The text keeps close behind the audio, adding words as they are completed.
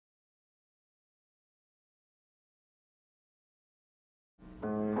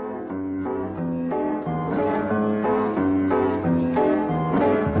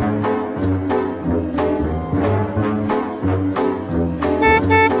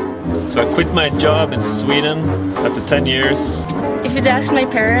quit my job in Sweden after 10 years. If you'd asked my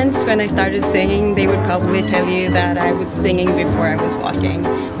parents when I started singing, they would probably tell you that I was singing before I was walking.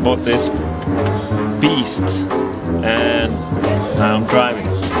 Bought this beast and now I'm driving.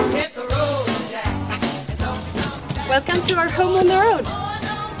 Welcome to our home on the road.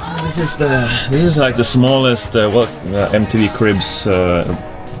 This is like the smallest MTV Cribs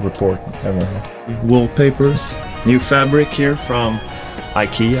report ever. Wallpapers, new fabric here from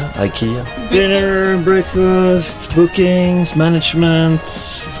IKEA. Dinner, breakfast, bookings, management,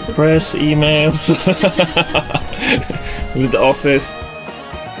 press, emails, with the office.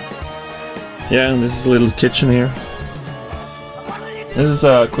 Yeah, and this is a little kitchen here. This is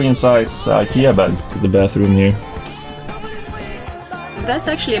a queen size IKEA bed, the bathroom here. That's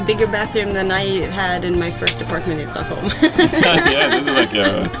actually a bigger bathroom than I had in my first apartment in Stockholm. Yeah, this is like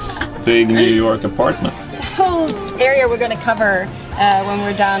a big New York apartment. The whole area we're going to cover when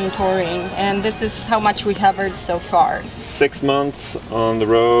we're done touring, and this is how much we covered so far. 6 months on the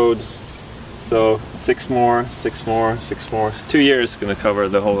road, so 6 more. 2 years gonna cover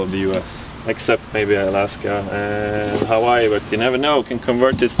the whole of the US, except maybe Alaska and Hawaii, but you never know, can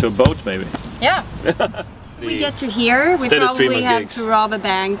convert this to a boat maybe. Yeah. We get to here, we probably have to rob a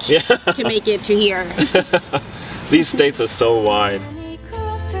bank to make it to here. These states are so wide.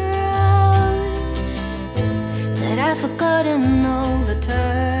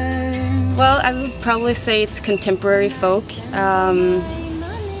 Well, I would probably say it's contemporary folk.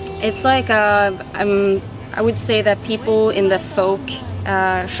 It's like I would say that people in the folk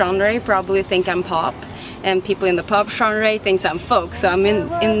genre probably think I'm pop, and people in the pop genre think I'm folk. So I'm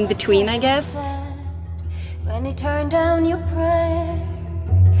in between, I guess. When you turn down your prayer,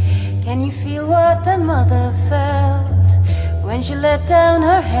 can you feel what the mother felt when she let down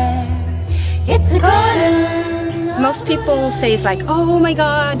her hair? It's a garden. Most people say it's like, oh my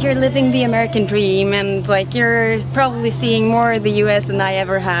god, you're living the American dream, and like you're probably seeing more of the US than I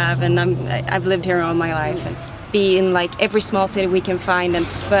ever have, and I've lived here all my life and be in like every small city we can find,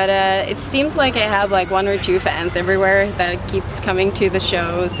 but it seems like I have like 1 or 2 fans everywhere that keeps coming to the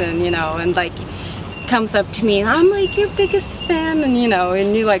shows, and you know, and like comes up to me and I'm like your biggest fan, and you know,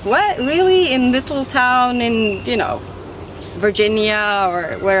 and you're like, what, really, in this little town in, you know, Virginia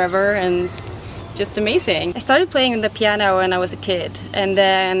or wherever, and it's just amazing. I started playing the piano when I was a kid, and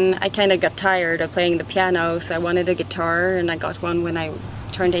then I kind of got tired of playing the piano, so I wanted a guitar, and I got one when I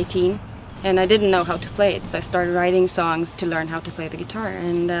turned 18. And I didn't know how to play it, so I started writing songs to learn how to play the guitar.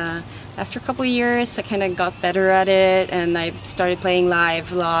 And after a couple of years, I kind of got better at it, and I started playing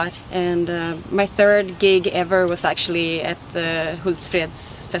live a lot. And my 3rd gig ever was actually at the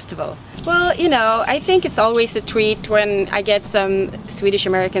Hultsfreds festival. Well, you know, I think it's always a treat when I get some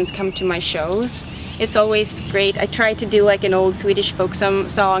Swedish-Americans come to my shows. It's always great. I try to do like an old Swedish folk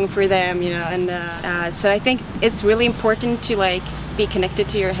song for them, you know, and so I think it's really important to like be connected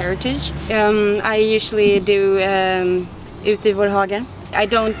to your heritage. I usually do Ute i vår hage. I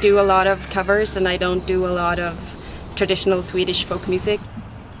don't do a lot of covers, and I don't do a lot of traditional Swedish folk music.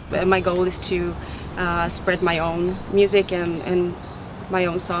 My goal is to spread my own music and my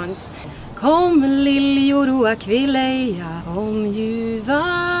own songs. Kom liljor och akvilleja om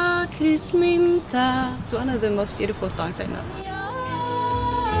ljuva krismynta. It's one of the most beautiful songs I know.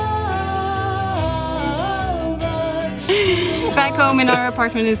 Back home in our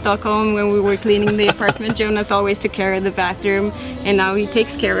apartment in Stockholm, when we were cleaning the apartment, Jonas always took care of the bathroom, and now he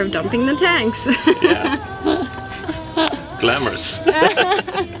takes care of dumping the tanks. Yeah. Glamorous.